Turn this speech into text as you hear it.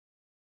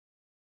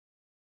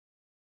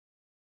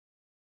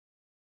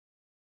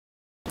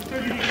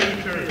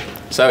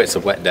So it's a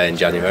wet day in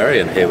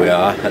January, and here we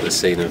are at the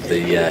scene of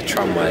the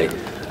tramway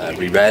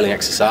re-railing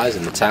exercise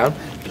in the town.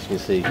 As you can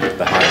see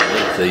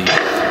behind me,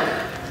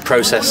 the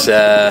process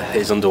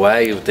is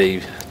underway.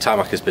 The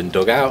tarmac has been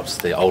dug out,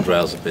 the old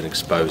rails have been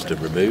exposed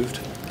and removed,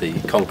 the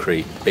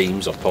concrete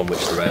beams upon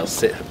which the rails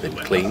sit have been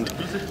cleaned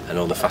and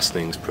all the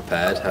fastenings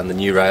prepared, and the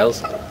new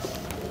rails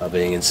are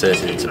being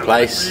inserted into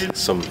place.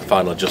 Some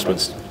final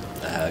adjustments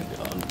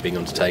being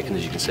undertaken,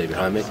 as you can see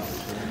behind me.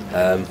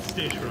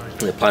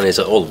 The plan is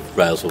that all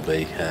rails will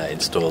be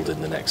installed in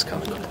the next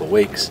couple of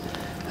weeks.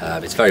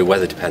 It's very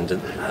weather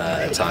dependent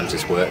at times,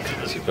 this work,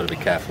 so you've got to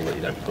be careful that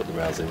you don't put the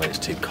rails in when it's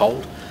too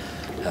cold.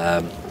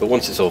 But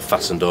once it's all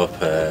fastened up,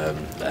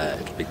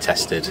 it'll be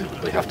tested.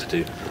 We have to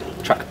do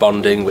track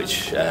bonding,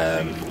 which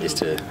is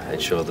to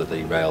ensure that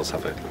the rails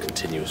have a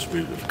continuous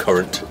route of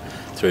current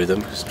through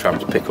them, because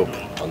trams pick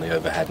up on the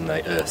overhead and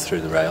they earth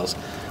through the rails.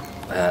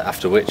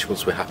 After which,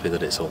 once we're happy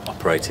that it's all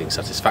operating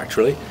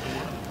satisfactorily,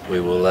 we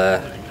will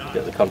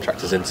get the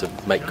contractors in to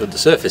make good the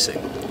surfacing,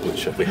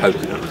 which we hope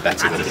will be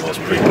better than it was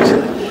previously.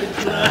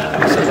 So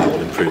that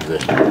will improve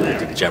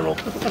the general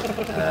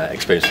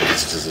experience for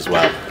visitors as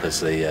well as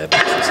the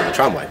visitors of the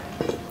tramway.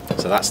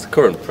 So that's the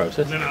current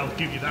process,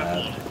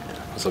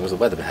 as long as the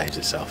weather behaves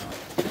itself.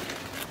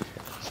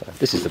 So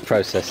this is the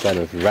process then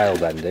of rail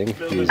bending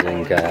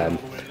using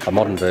a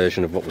modern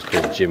version of what was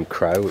called Jim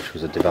Crow, which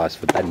was a device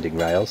for bending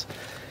rails.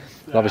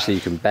 And obviously you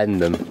can bend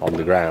them on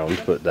the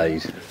ground, but they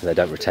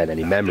don't retain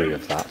any memory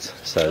of that,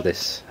 so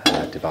this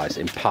device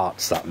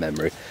imparts that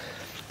memory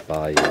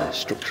by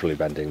structurally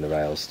bending the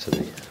rails to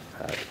the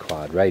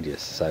required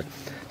radius. So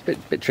it's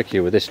a bit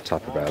trickier with this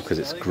type of rail because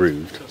it's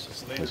grooved.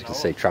 As you can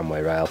see,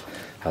 tramway rail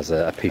has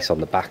a piece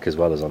on the back as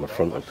well as on the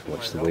front on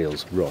which the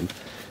wheels run,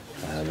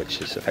 which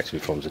effectively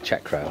forms a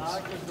check rail.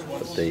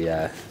 But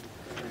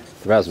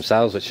the rails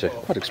themselves, which are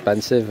quite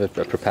expensive,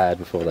 are prepared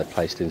before they're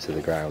placed into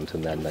the ground,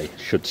 and then they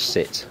should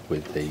sit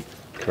with the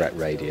correct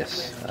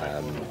radius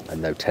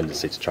and no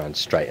tendency to try and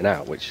straighten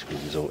out, which will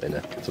result in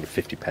a sort of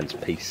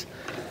 50p piece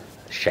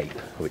shape,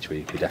 which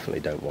we definitely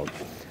don't want.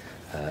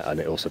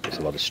 And it also puts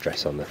a lot of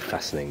stress on the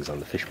fastenings on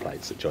the fish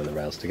plates that join the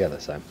rails together.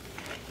 So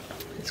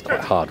it's quite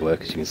hard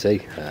work, as you can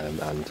see,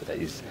 and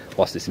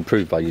whilst it's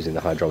improved by using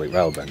the hydraulic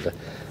rail bender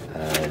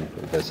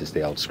versus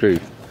the old screw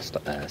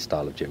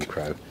style of Jim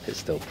Crow, it's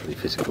still pretty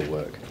physical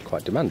work,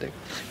 quite demanding.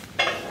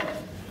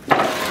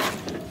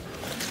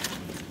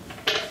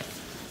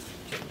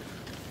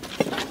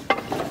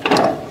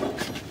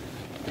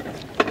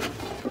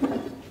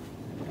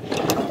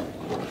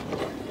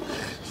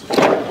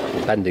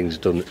 The bending's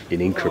done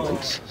in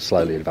increments,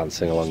 slowly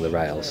advancing along the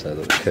rail so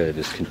that the curve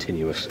is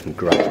continuous and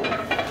gradual.